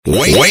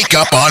Wake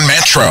up on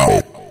Metro.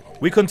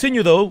 We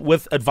continue, though,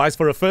 with advice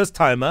for a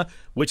first-timer,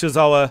 which is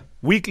our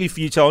weekly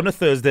feature on a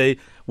Thursday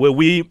where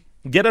we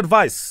get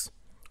advice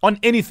on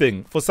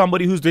anything for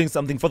somebody who's doing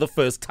something for the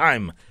first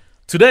time.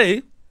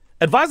 Today,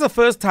 advise a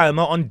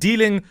first-timer on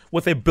dealing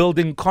with a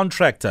building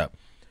contractor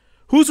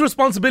whose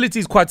responsibility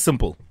is quite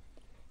simple: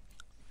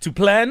 to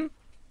plan,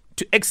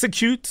 to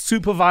execute,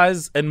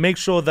 supervise, and make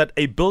sure that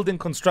a building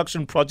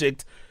construction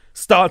project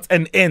starts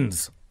and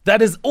ends.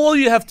 That is all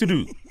you have to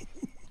do.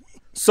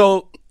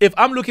 So if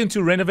I'm looking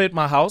to renovate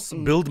my house,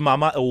 build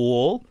mama a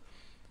wall,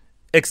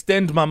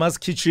 extend mama's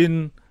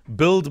kitchen,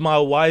 build my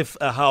wife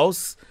a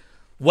house,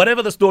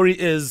 whatever the story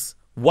is,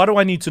 what do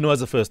I need to know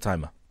as a first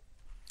timer?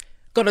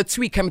 Got a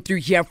tweet coming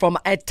through here from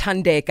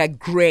Tandeka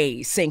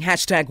Gray saying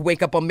hashtag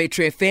wake up on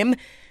Metro FM.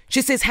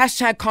 She says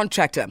hashtag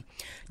contractor.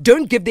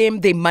 Don't give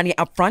them their money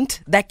up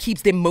front. That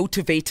keeps them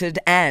motivated.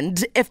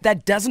 And if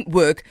that doesn't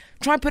work,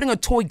 try putting a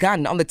toy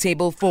gun on the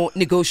table for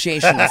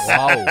negotiations.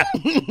 Wow.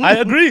 I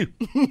agree.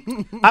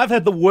 I've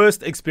had the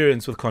worst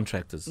experience with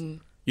contractors.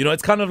 You know,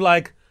 it's kind of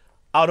like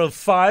out of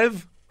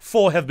 5,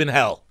 4 have been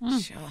hell.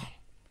 Sure.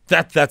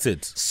 That's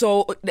it.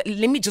 So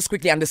let me just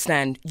quickly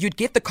understand. You'd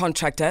get the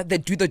contractor, they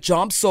do the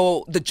job,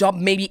 so the job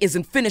maybe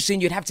isn't finishing.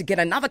 You'd have to get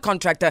another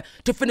contractor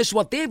to finish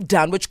what they've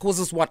done, which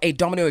causes what, a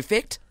domino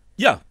effect?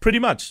 Yeah, pretty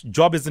much.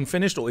 Job isn't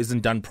finished or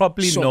isn't done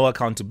properly. Sure. No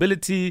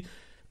accountability,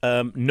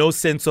 no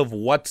sense of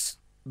what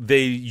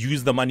they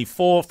use the money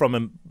for from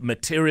a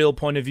material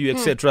point of view,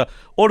 etc.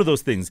 All of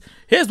those things.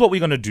 Here's what we're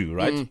going to do,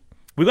 right?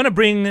 We're going to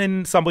bring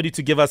in somebody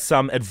to give us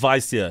some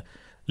advice here.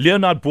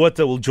 Leonard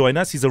Botha will join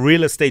us. He's a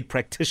real estate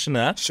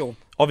practitioner. Sure.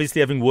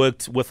 Obviously, having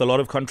worked with a lot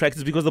of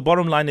contractors, because the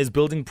bottom line is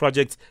building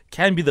projects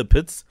can be the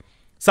pits.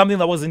 Something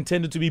that was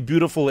intended to be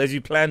beautiful as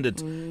you planned it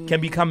can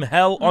become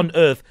hell on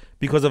earth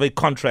because of a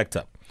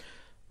contractor.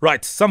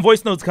 Right, some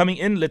voice notes coming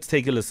in. Let's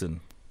take a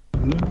listen.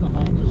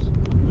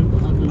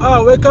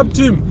 Wake up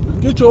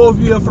team. Get your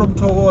overview from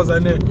Togo's.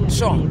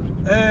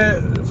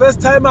 Sure.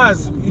 First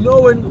timers, you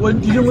know, when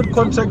dealing with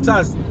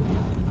contractors,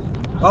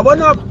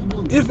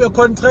 if a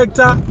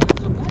contractor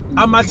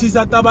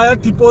amatisa tabaya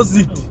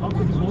deposit,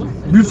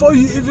 before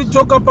you even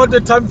talk about the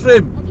time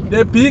frame,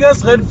 the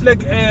biggest red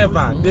flag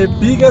ever.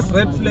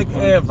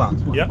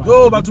 Yeah.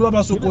 Yo, batu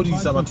ba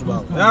sokodisa batu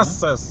ba.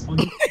 Yes.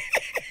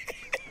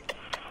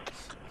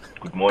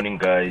 Good morning,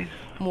 guys.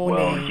 Morning.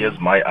 Well, here's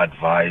my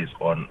advice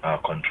on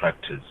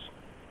contractors.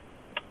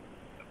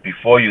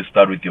 Before you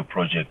start with your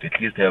project,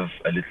 at least have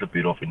a little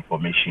bit of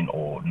information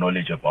or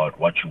knowledge about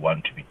what you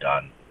want to be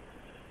done.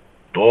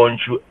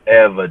 Don't you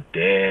ever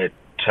dare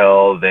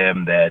tell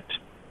them that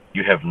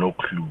you have no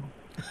clue.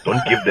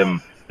 Don't give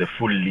them the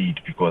full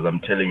lead, because I'm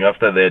telling you,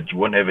 after that, you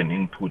won't have an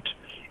input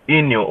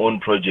in your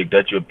own project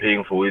that you're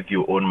paying for with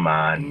your own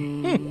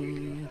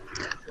money.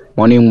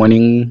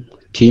 Morning,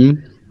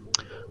 team.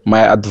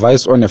 My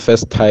advice on a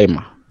first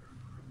timer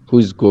who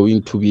is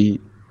going to be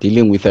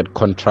dealing with a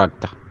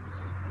contractor.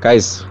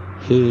 Guys,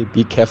 hey,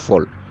 be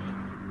careful.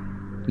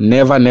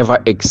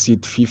 Never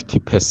exceed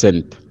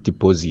 50%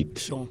 deposit.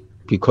 Sure.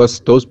 Because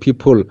those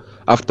people,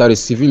 after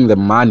receiving the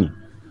money,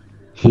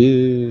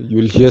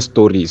 you'll hear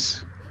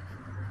stories.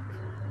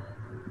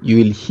 You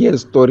will hear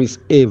stories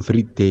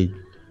every day.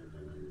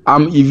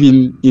 I'm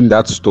even in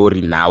that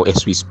story now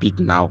as we speak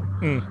now.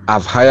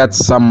 I've hired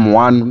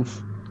someone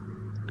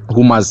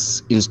who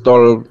must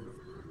install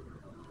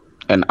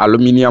an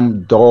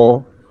aluminium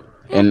door,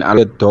 an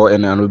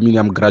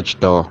aluminium garage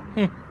door.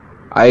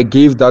 I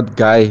gave that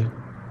guy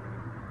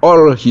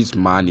all his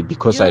money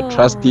because I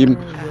trust him.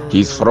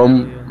 He's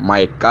from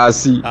my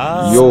kasi.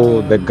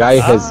 The guy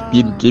has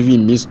been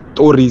giving me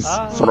stories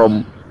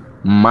from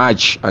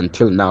March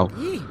until now.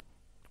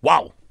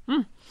 Wow.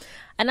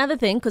 Another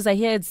thing, because I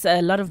hear it's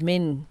a lot of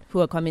men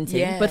who are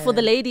commenting, but for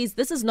the ladies,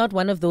 this is not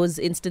one of those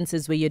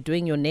instances where you're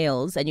doing your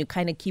nails and you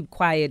kind of keep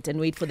quiet and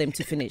wait for them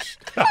to finish.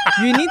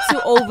 You need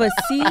to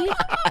oversee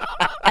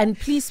and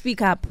please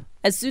speak up.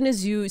 As soon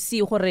as you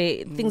see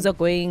things are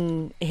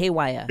going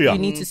haywire, you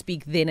need to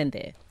speak then and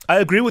there. I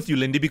agree with you,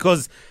 Lindy,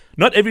 because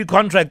not every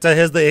contractor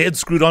has their head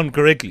screwed on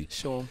correctly.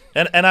 Sure.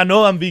 And I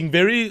know I'm being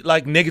very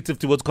negative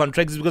towards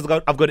contractors because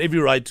I've got every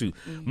right to.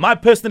 My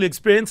personal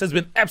experience has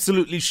been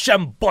absolutely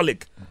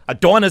shambolic. I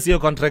don't want to see a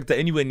contractor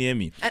anywhere near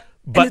me.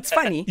 But it's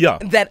funny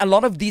that a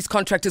lot of these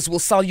contractors will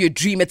sell you a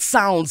dream. It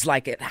sounds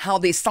like it. How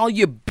they sell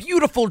you a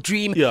beautiful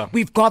dream. Yeah.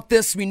 We've got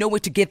this. We know where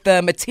to get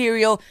the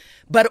material.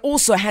 But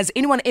also, has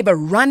anyone ever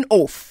run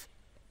off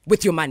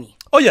with your money?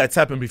 Oh, yeah, it's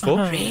happened before.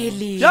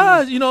 Really?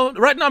 Yeah, you know,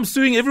 right now I'm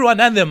suing everyone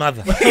and their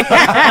mother. And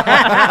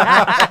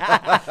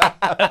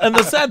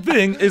the sad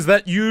thing is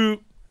that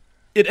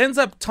it ends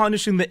up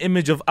tarnishing the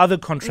image of other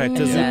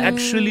contractors who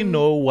actually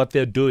know what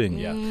they're doing.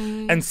 Yeah.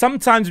 And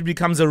sometimes it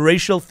becomes a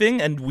racial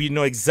thing, and we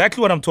know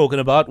exactly what I'm talking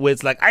about, where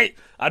it's like, I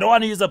don't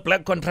want to use a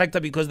black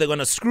contractor because they're going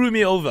to screw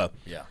me over.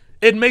 Yeah.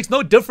 It makes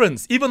no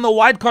difference. Even the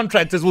white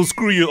contractors will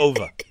screw you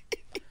over.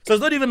 So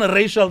it's not even a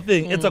racial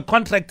thing. It's a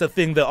contractor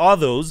thing. There are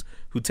those.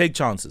 who take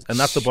chances, and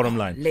that's the bottom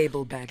line.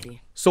 Label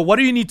badly. So what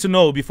do you need to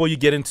know before you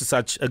get into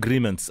such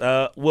agreements?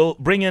 We'll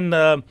bring in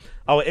our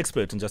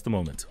expert in just a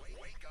moment.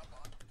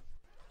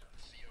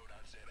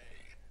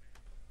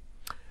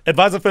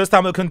 Advisor First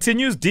Timer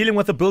continues dealing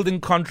with a building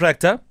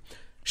contractor.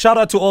 Shout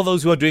out to all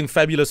those who are doing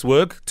fabulous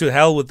work. To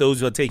hell with those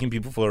who are taking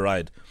people for a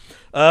ride.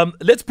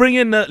 Let's bring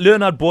in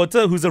Leonard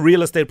Botha, who's a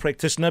real estate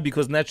practitioner,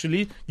 because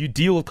naturally you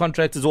deal with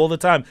contractors all the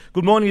time.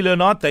 Good morning,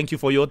 Leonard. Thank you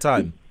for your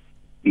time.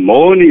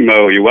 Morning,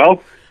 Mo. You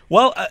well?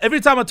 Well,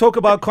 every time I talk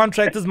about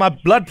contractors, my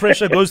blood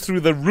pressure goes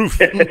through the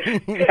roof.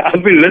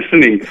 I've been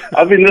listening,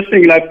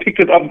 and I picked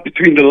it up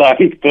between the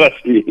lines,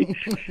 trust me.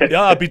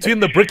 Yeah, between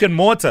the brick and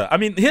mortar. I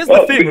mean, here's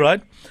the thing,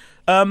 right?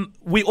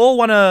 We all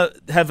want to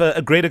have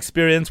a great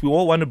experience. We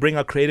all want to bring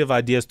our creative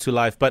ideas to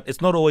life, but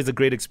it's not always a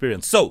great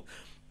experience. So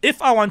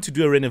if I want to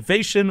do a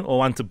renovation or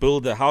want to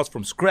build a house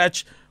from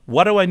scratch,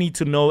 what do I need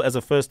to know as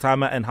a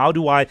first-timer, and how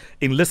do I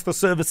enlist the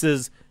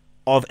services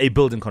of a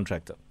building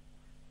contractor?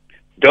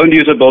 Don't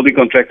use a building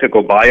contractor.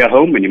 Go buy a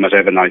home, and you must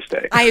have a nice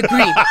day. I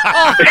agree.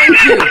 Oh,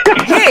 thank you.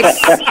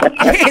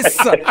 Yes.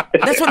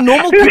 That's what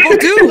normal people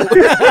do.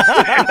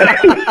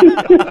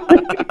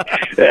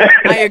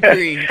 I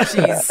agree.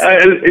 Jeez.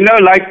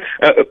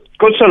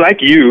 So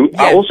like you,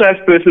 yeah. I also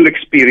have personal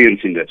experience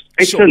in this.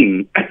 It's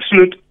an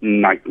absolute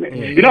nightmare.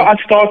 Mm-hmm. I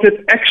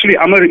started, actually,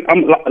 I'm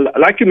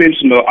like you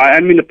mentioned, I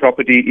am in the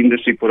property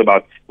industry for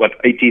about,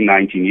 18,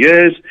 19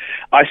 years.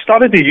 I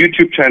started a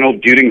YouTube channel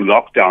during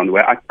lockdown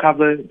where I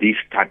cover these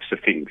types of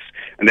things.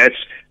 And that's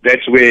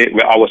where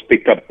I was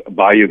picked up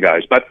by you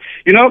guys. But,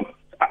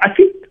 I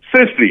think,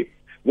 firstly,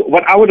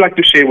 what I would like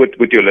to share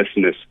with your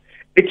listeners,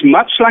 it's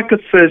much like a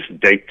first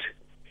date.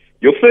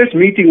 Your first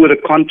meeting with a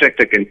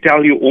contractor can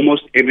tell you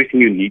almost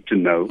everything you need to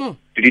know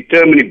to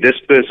determine if this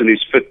person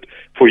is fit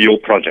for your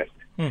project.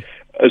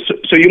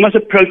 So you must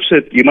approach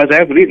it. You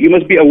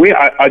must be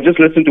aware. I just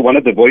listened to one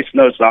of the voice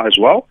notes now as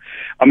well.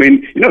 I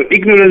mean,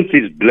 ignorance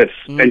is bliss,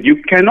 and you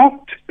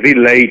cannot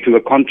relay to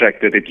a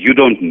contractor that you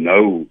don't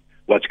know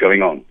what's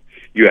going on.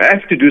 You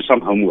have to do some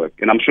homework,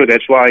 and I'm sure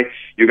that's why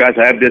you guys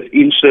have this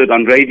insert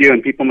on radio,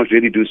 and people must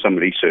really do some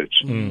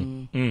research.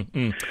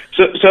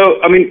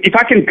 So I mean, if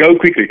I can go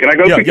quickly, can I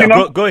go quickly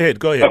now? Go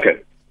ahead. Okay.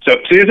 So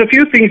there's a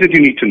few things that you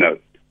need to know.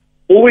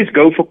 Always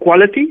go for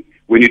quality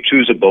when you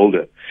choose a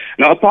builder.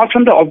 Now, apart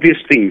from the obvious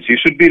things, you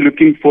should be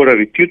looking for a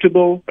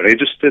reputable,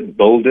 registered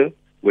builder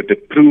with a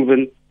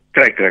proven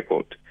track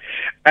record.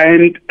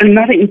 And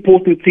another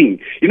important thing,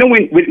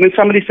 when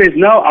somebody says,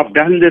 no, I've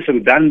done this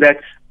and done that,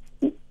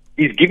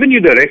 he's given you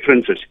the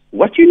references.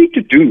 What you need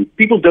to do,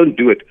 people don't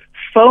do it.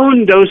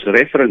 Phone those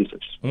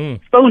references.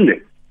 Phone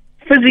them.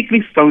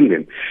 Physically phone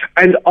them.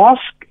 And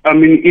ask,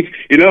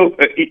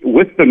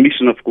 with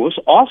permission, of course,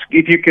 ask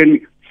if you can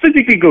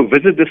physically go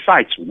visit the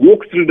sites,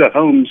 walk through the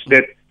homes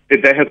that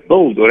they have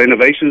built or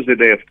renovations that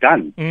they have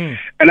done.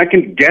 And I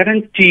can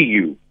guarantee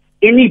you,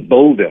 any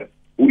builder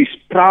who is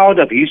proud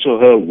of his or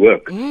her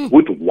work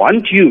would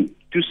want you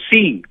to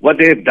see what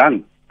they have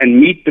done and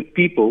meet the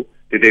people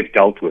that they've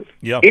dealt with.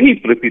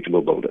 Any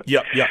reputable builder.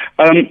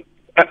 And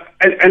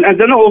I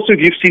don't know also if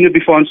you've seen it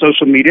before on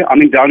social media. I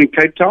mean, down in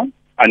Cape Town,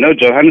 I know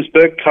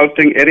Johannesburg,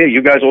 Gauteng area,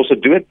 you guys also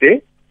do it there.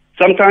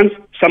 Sometimes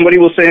somebody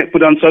will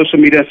put on social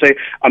media and say,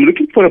 I'm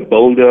looking for a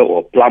builder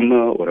or a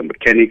plumber or a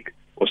mechanic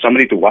or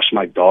somebody to wash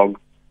my dog,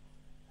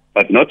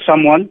 but not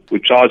someone who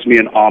charged me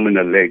an arm and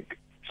a leg.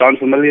 Sound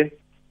familiar?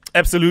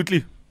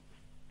 Absolutely.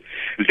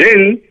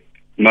 Then,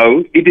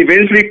 Mo, it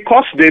eventually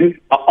cost them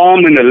an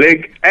arm and a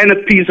leg and a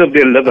piece of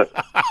their liver.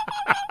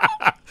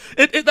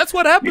 That's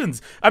what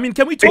happens. I mean,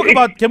 can we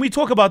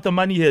talk about the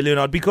money here,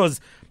 Leonard? Because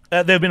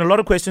there have been a lot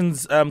of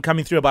questions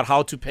coming through about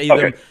how to pay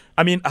them.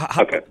 I mean,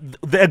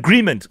 the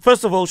agreement,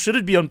 first of all, should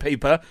it be on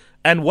paper?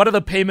 And what are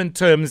the payment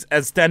terms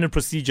as standard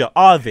procedure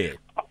are there?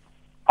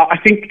 I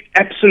think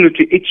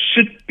absolutely it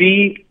should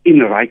be in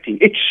writing.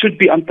 It should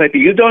be on paper.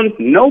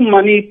 No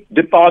money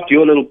depart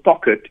your little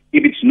pocket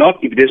if there's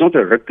not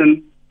a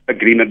written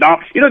agreement. Now,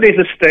 there's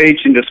a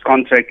stage in this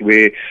contract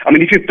where,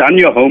 if you've done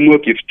your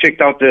homework, you've checked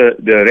out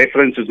the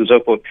references and so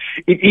forth,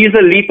 it is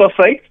a leap of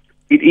faith.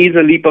 It is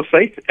a leap of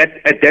faith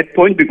at that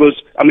point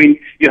because,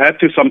 you have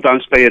to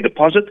sometimes pay a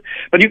deposit,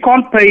 but you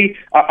can't pay,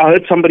 I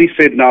heard somebody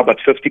said now about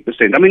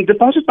 50%.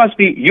 Deposit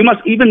you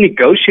must even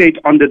negotiate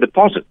on the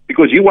deposit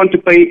because you want to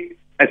pay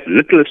as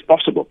little as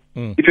possible,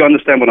 if you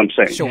understand what I'm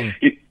saying. Sure.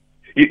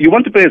 You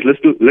want to pay as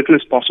little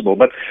as possible,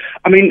 but,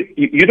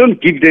 you don't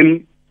give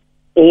them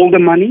all the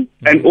money,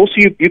 and also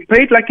you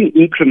pay it like in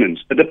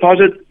increments. A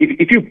deposit,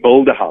 if you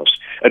build a house,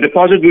 a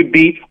deposit would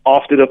be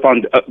after the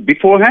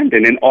beforehand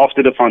and then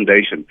after the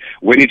foundation,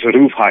 when it's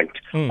roof height,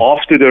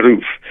 after the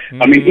roof.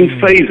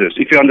 In phases,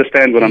 if you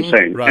understand what I'm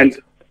saying. Right. And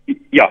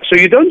so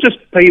you don't just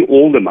pay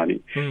all the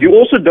money. You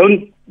also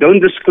don't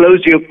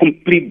disclose your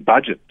complete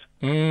budget.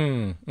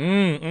 Because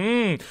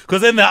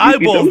then their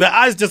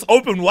eyes just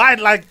open wide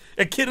like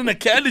a kid in a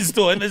candy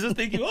store, and they're just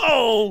thinking,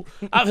 "Oh,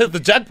 I've hit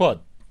the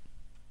jackpot."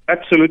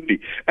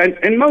 Absolutely.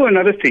 And Mo,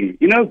 another thing,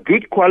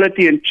 good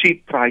quality and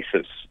cheap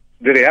prices.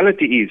 The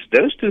reality is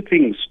those two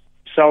things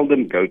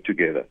seldom go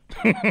together.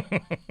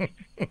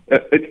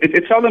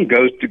 It seldom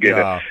goes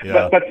together.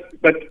 Yeah.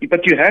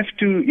 But you have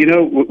to,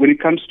 when it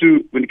comes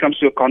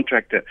to a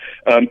contractor.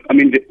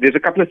 There's a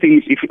couple of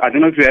things. I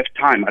don't know if you have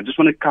time. I just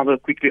want to cover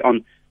quickly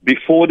on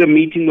before the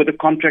meeting with the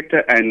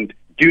contractor and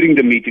during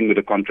the meeting with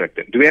the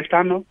contractor. Do we have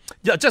time now?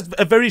 Yeah, just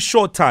a very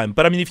short time.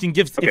 But if you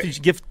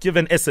can give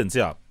an essence,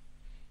 yeah.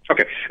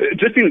 Okay,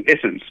 just in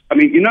essence,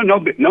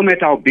 no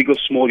matter how big or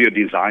small your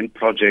design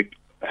project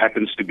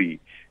happens to be,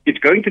 it's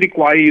going to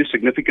require you a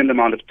significant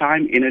amount of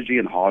time, energy,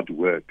 and hard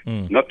work,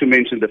 not to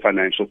mention the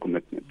financial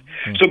commitment.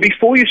 So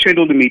before you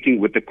schedule the meeting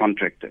with the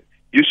contractor,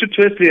 you should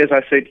firstly, as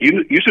I said,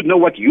 you should know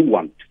what you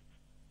want.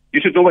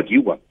 You should know what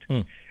you want.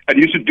 And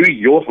you should do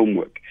your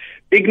homework.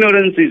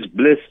 Ignorance is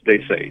bliss, they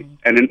say.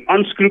 And an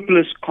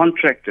unscrupulous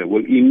contractor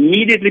will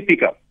immediately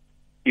pick up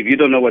if you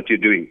don't know what you're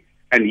doing.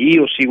 And he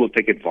or she will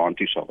take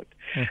advantage of it.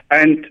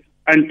 And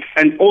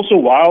also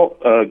while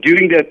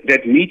during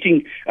that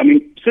meeting,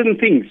 certain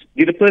things,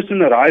 did the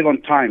person arrive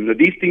on time? Now,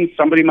 these things,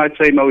 somebody might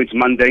say, no, it's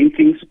mundane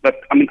things,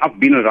 but I've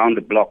been around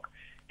the block.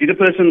 Did the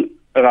person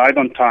arrive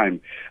on time?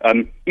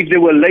 If they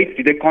were late,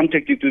 did they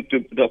contact you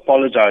to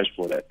apologize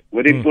for that?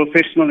 Were they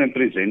professional and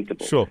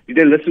presentable? Sure. Did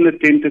they listen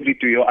attentively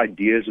to your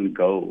ideas and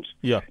goals?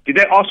 Yeah. Did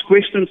they ask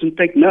questions and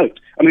take note?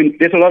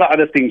 There's a lot of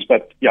other things,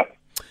 but yeah.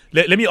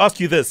 Let me ask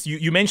you this.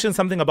 You mentioned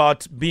something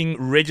about being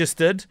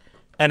registered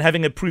and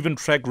having a proven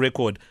track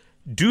record.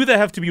 Do they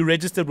have to be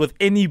registered with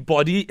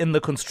anybody in the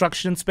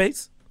construction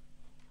space?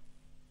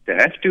 They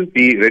have to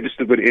be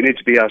registered with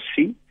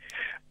NHBRC.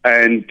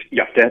 And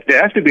yeah, they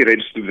have to be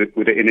registered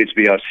with the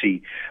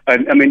NHBRC.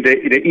 And there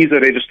is a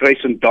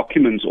registration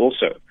documents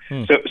also.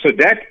 So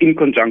that in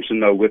conjunction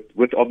now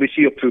with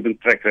obviously a proven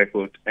track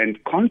record,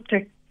 and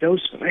contact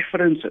those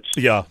references.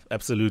 Yeah,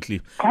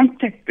 absolutely.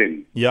 Contact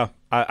them. Yeah,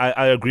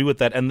 I agree with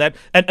that.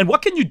 And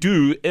what can you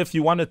do if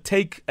you want to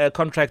take a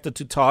contractor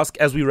to task,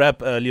 as we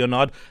wrap,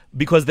 Leonard,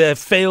 because they have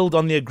failed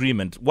on the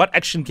agreement? What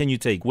action can you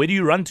take? Where do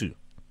you run to?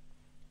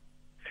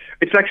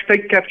 It's like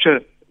state capture,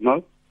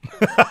 no?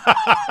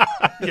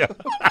 Yeah.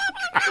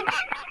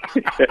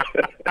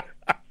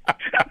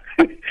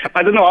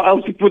 I don't know how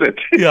else to put it.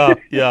 Yeah.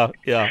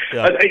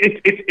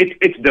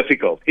 It's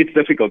difficult. It's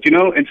difficult,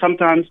 and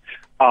sometimes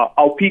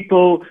our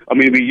people,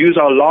 we use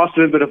our last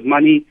little bit of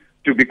money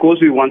because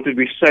we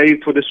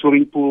saved for the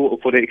swimming pool or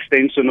for the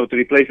extension or to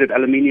replace that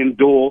aluminium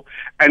door,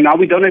 and now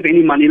we don't have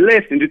any money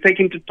left, and to take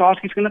him to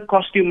task, it's going to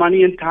cost you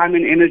money and time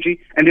and energy,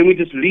 and then we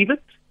just leave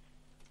it.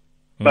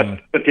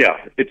 But yeah,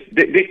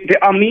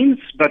 there are means,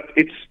 but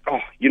it's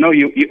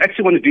you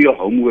actually want to do your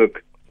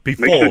homework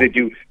before. Make sure that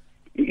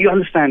you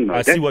understand.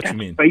 I see what you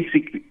mean.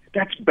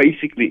 That's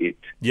basically it.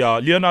 Yeah,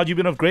 Leonard, you've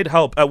been of great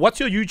help.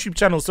 What's your YouTube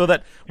channel so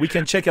that we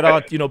can check it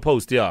out?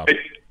 Post. Yeah,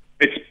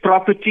 it's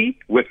Property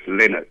with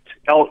Leonard.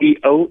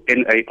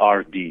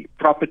 Leonard.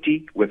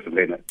 Property with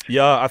Leonard.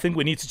 Yeah, I think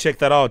we need to check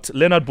that out.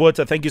 Leonard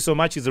Botha, thank you so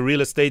much. He's a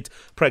real estate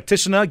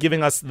practitioner,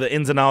 giving us the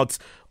ins and outs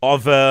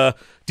of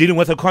dealing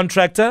with a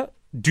contractor.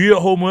 Do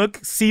your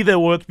homework, see their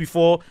work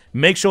before,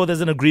 make sure there's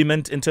an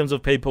agreement in terms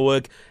of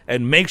paperwork,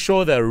 and make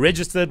sure they're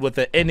registered with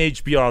the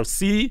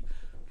NHBRC.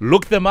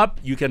 Look them up.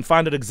 You can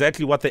find out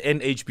exactly what the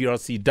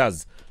NHBRC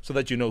does so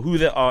that you know who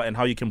they are and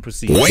how you can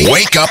proceed.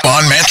 Wake up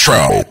on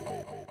Metro.